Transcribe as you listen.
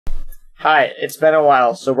Hi, it's been a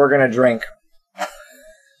while, so we're gonna drink.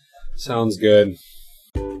 Sounds good.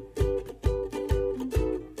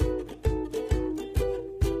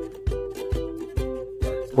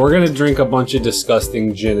 We're gonna drink a bunch of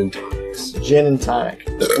disgusting gin and tonics. Gin and tonic.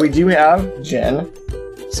 We do have gin.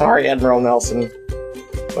 Sorry, Admiral Nelson.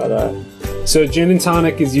 But, So gin and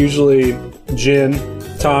tonic is usually gin,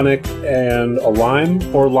 tonic, and a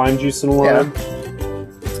lime, or lime juice and a lime.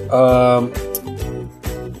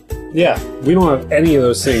 Yeah, we don't have any of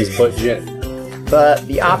those things but gin. But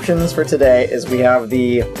the options for today is we have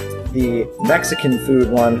the Mexican food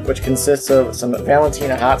one, which consists of some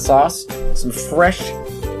Valentina hot sauce, some fresh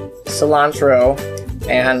cilantro,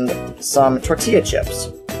 and some tortilla chips.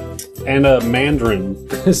 And a mandarin,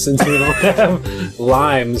 since we don't have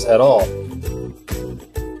limes at all. Do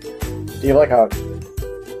you have like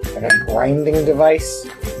a grinding device?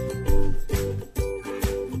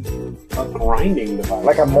 A grinding device?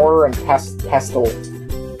 Like a mortar and pestle.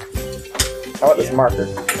 How about this marker?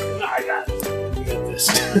 I got this.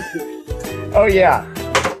 Oh yeah.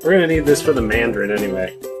 We're gonna need this for the mandarin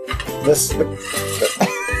anyway. The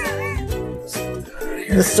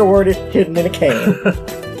sword hidden in a cane.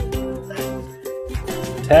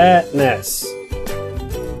 Tetanus.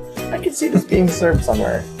 I can see this being served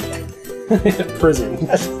somewhere. Prison.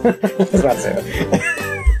 I was about to say that.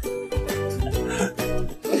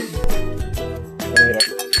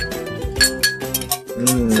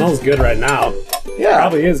 Smells good right now. Yeah.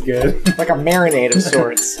 Probably is good. Like a marinade of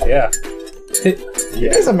sorts. Yeah. It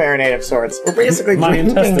is a marinade of sorts. We're basically My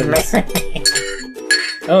drinking intestines.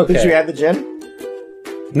 marinade. Okay. Did you add the gin?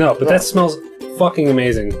 No, but that smells fucking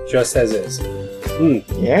amazing, just as is. Mm.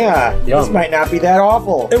 Yeah. Yum. This might not be that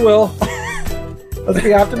awful. It will. Let's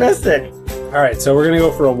be optimistic. Alright, so we're gonna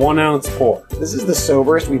go for a 1 ounce pour. This is the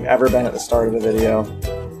soberest we've ever been at the start of the video.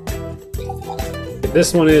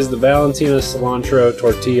 This one is the Valentina cilantro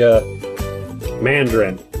tortilla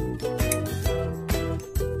mandarin.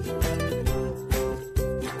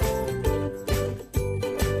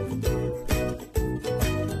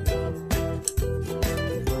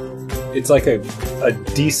 It's like a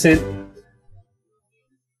decent...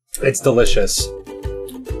 It's delicious.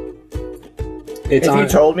 If you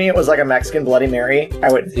told me it was like a Mexican Bloody Mary, I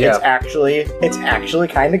would. Yeah. It's actually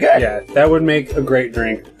kind of good. Yeah, that would make a great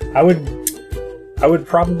drink. I would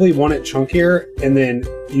probably want it chunkier and then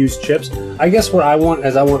use chips. I guess what I want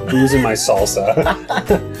is I want booze in my salsa.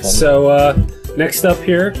 So next up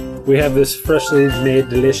here we have this freshly made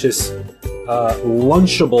delicious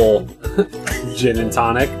lunchable gin and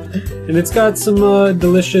tonic, and it's got some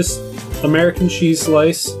delicious American cheese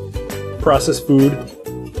slice, processed food,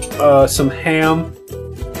 some ham,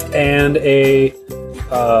 and the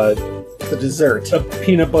dessert. A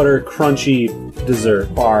peanut butter crunchy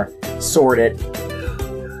dessert bar. Sorted.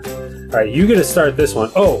 Alright, you get to start this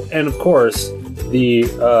one. Oh, and of course, the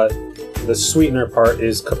sweetener part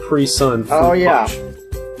is Capri Sun fruit Oh yeah. punch. I'll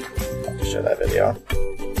have to show that video.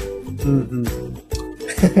 Mm-hmm.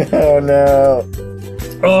 Oh no.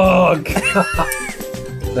 Oh god.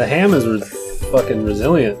 The ham is fucking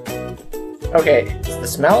resilient. Okay, the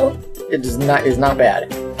smell is not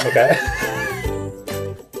bad. Okay.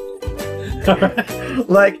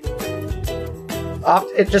 Like,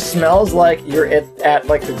 it just smells like you're at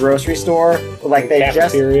like the grocery store. Like they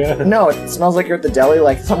Cafeteria? just no, it smells like you're at the deli.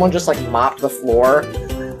 Like someone just like mopped the floor.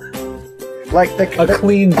 Like a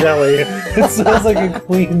clean deli. It smells like a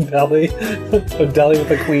clean deli. A deli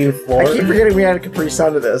with a clean floor. I keep forgetting we had a Capri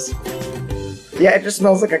Sun to this. Yeah, it just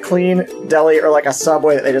smells like a clean deli or like a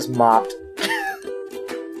Subway that they just mopped.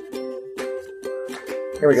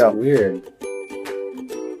 Here we go. Weird.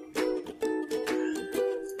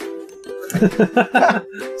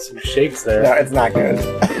 Some shakes there. No, it's not good.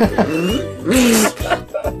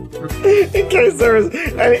 In case there was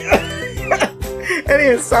any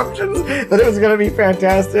assumptions that it was going to be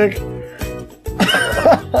fantastic.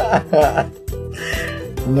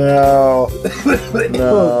 No. No.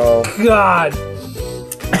 Oh, God.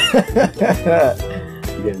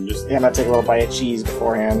 Again, just Yeah, I'm going to take a little bite of cheese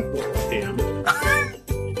beforehand.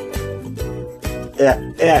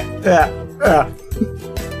 damn. Yeah.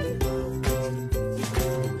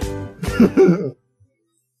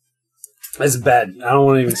 It's bad. I don't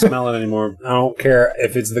want to even smell it anymore. I don't care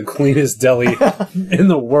if it's the cleanest deli in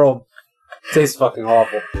the world. It tastes fucking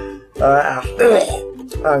awful.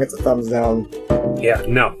 I'll get the thumbs down. Yeah,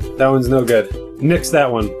 no. That one's no good. Nix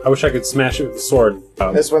that one. I wish I could smash it with a sword.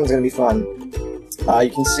 This one's gonna be fun.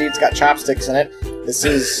 You can see it's got chopsticks in it. Is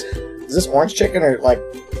this orange chicken or like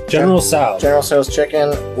General Tso? General Tso's chicken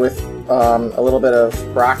with a little bit of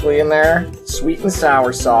broccoli in there, sweet and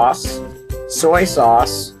sour sauce, soy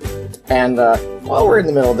sauce, And while we're in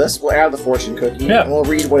the middle of this, we'll add the fortune cookie, Yeah. and we'll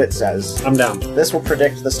read what it says. I'm down. This will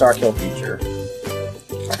predict the Starkill future.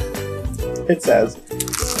 It says,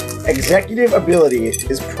 executive ability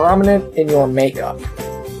is prominent in your makeup.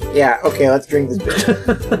 Yeah, okay, let's drink this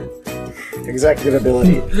bitch. Executive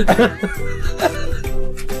ability.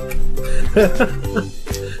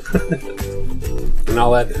 And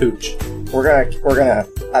all that hooch. We're gonna,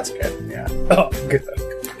 that's good, yeah. Oh, good.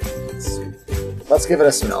 Let's give it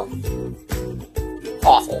a smell.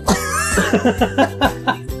 Awful.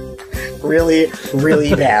 Really,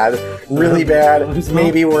 really bad. Really bad.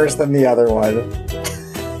 Maybe worse than the other one.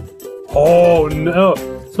 Oh no!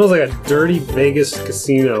 It smells like a dirty Vegas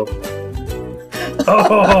casino.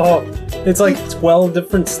 Oh! It's like 12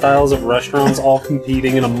 different styles of restaurants all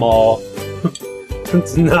competing in a mall.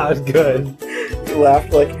 It's not good. You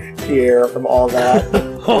laughed like Pierre from all that.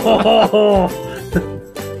 Oh!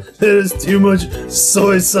 There's too much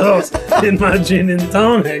soy sauce in my gin and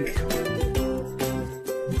tonic.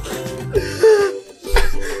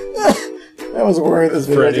 I was worried this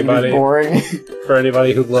video was gonna be boring. For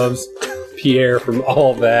anybody who loves Pierre from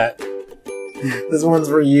all that. This one's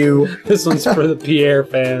for you. This one's for the Pierre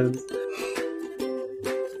fans.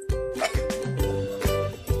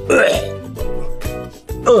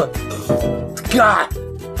 God!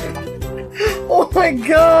 Oh my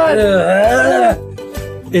god!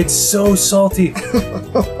 It's so salty.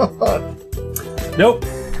 Nope.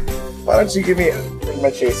 Why don't you give me where'd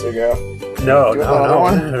my chaser go? No, Do you want another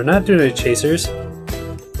one? we're not doing any chasers.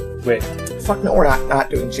 Wait, Fuck no, we're not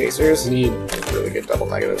doing chasers. we need. Really good double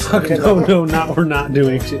negatives. Fuck no, we're not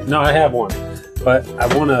doing. No, I have one, but I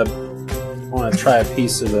wanna try a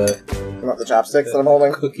piece of the You want the chopsticks that I'm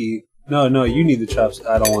holding? cookie. No, you need the chops.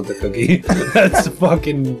 I don't want the cookie. That's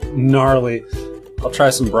fucking gnarly. I'll try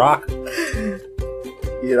some Brock.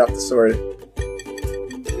 Eat up the sword.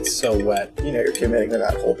 It's so wet. You know you're committing to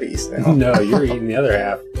that whole piece now. No, you're eating the other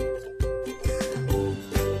half.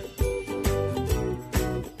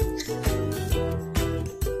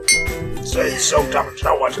 So it's soaked up in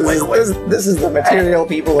so much liquid. This is the material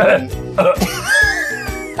people have been...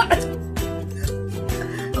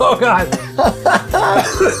 Oh god!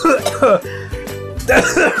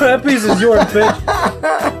 That piece is yours,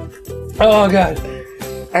 bitch. Oh god.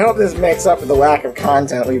 I hope this makes up for the lack of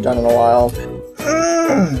content we've done in a while.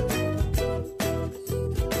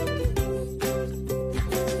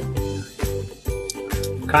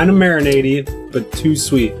 Kind of marinade-y, but too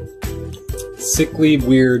sweet. Sickly,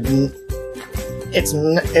 weird. It's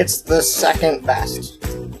the second best,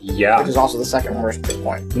 Yeah. which is also the second worst at this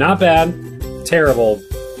point. Not bad. Terrible.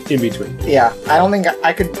 In between. Yeah, I don't think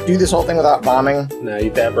I could do this whole thing without bombing. Now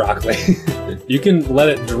eat that broccoli. You can let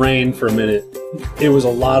it drain for a minute. It was a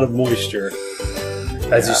lot of moisture.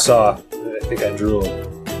 As you saw. I think I drooled.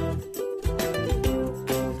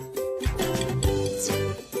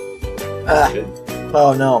 Good.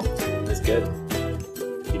 Oh no, That's good.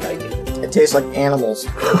 You like it? it tastes like animals.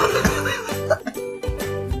 I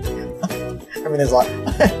mean, there's a lot.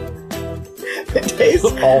 It tastes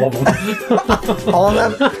All of them. all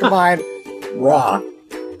of them combined raw,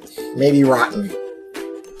 maybe rotten.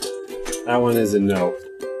 That one is a no.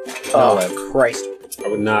 Oh No, Christ! I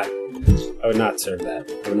would not serve that.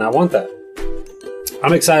 I would not want that.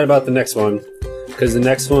 I'm excited about the next one because the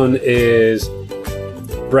next one is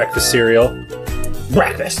breakfast cereal.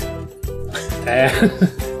 Breakfast. And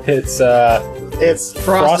it's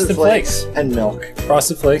Frosted Flakes and milk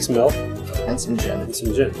Frosted Flakes, milk, and some gin. and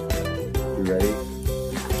some gin. You ready?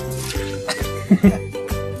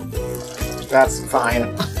 That's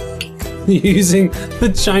fine. Using the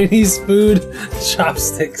Chinese food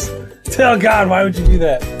chopsticks. Oh god, why would you do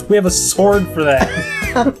that? We have a sword for that.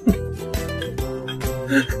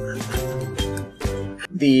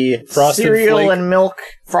 The Frosted cereal Flake. and milk,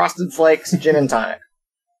 Frosted Flakes, gin and tonic.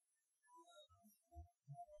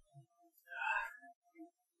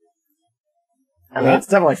 I mean, it's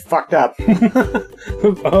definitely fucked up.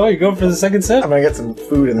 Oh, you going for the second sip? I'm gonna get some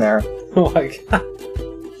food in there. Oh my god.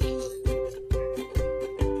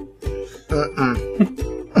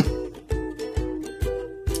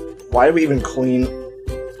 Why did we even clean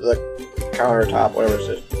the countertop? Whatever it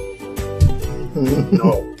is.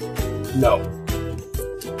 No. No.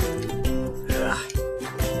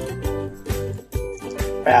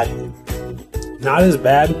 Bad. Not as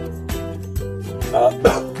bad.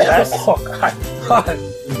 Best. Oh god. God.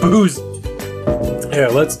 Booze. Here,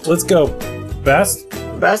 let's go. Best?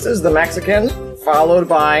 Best is the Mexican, followed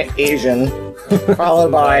by Asian,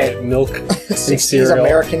 followed by milk 60s cereal.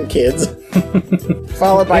 American kids,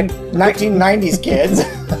 followed by 1990s kids.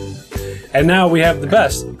 And now we have the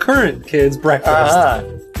best current kids breakfast.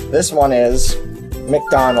 This one is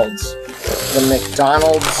McDonald's. The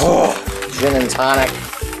McDonald's gin and tonic.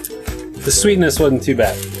 The sweetness wasn't too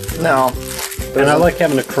bad. No. And I like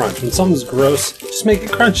having a crunch. When something's gross, just make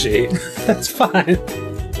it crunchy. That's fine.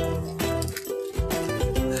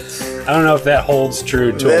 I don't know if that holds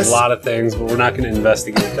true to a lot of things, but we're not going to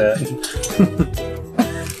investigate that.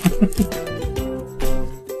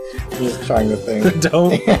 Just trying to think.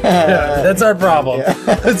 Don't. Yeah, that's our problem.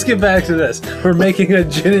 Yeah. Let's get back to this. We're making a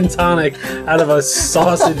gin and tonic out of a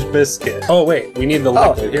sausage biscuit. Oh, wait. We need the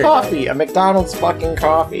liquid. Here, coffee. A McDonald's fucking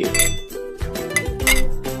coffee.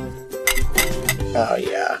 Oh,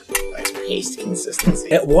 yeah. Nice paste consistency.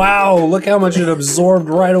 Wow. Look how much it absorbed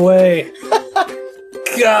right away.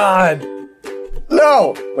 God.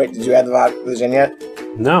 No. Wait, did you add the gin yet?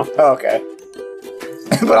 No. Oh, okay.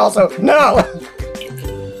 But also, no.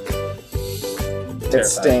 It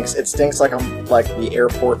stinks. It stinks like the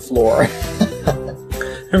airport floor.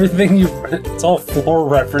 Everything it's all floor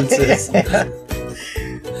references. Yeah.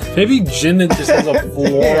 Maybe gin just has a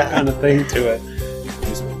floor kind of thing to it.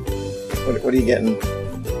 What are you getting?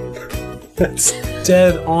 It's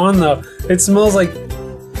dead on though. It smells like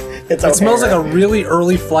it smells like a really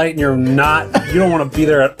early flight, and you don't want to be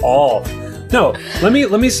there at all. No, let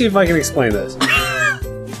me see if I can explain this.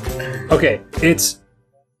 Okay,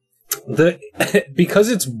 because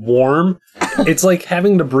it's warm, it's like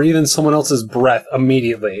having to breathe in someone else's breath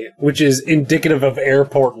immediately, which is indicative of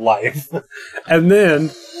airport life. And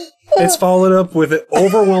then it's followed up with an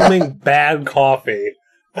overwhelming bad coffee.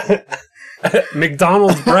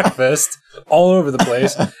 McDonald's breakfast all over the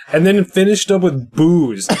place, and then finished up with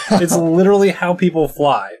booze. It's literally how people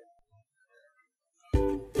fly.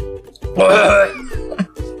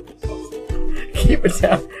 Keep it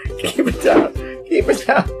down. Keep it down. Keep it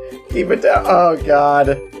down. Keep it down. Oh, God.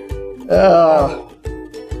 Oh.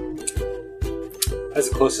 That's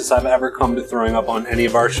the closest I've ever come to throwing up on any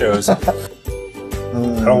of our shows. I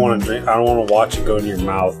don't want to drink. I don't want to watch it go into your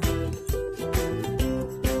mouth.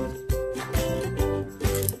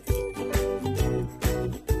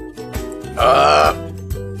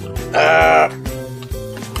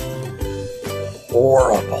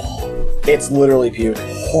 Horrible. It's literally puke.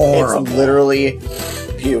 Horrible. It's literally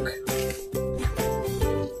puke.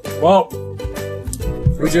 Well,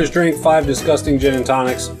 we just drank 5 disgusting gin and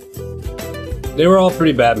tonics. They were all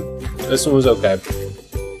pretty bad. This one was okay.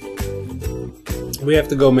 We have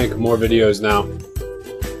to go make more videos now.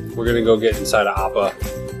 We're gonna go get inside of Appa.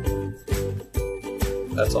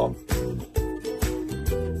 That's all.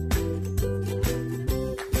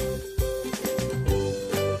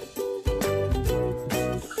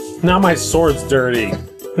 Now my sword's dirty.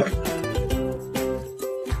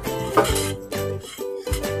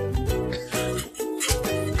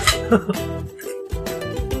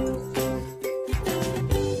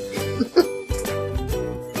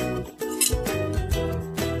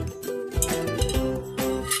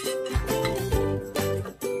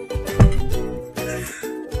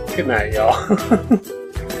 Good night, y'all.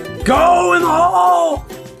 Go in the hole!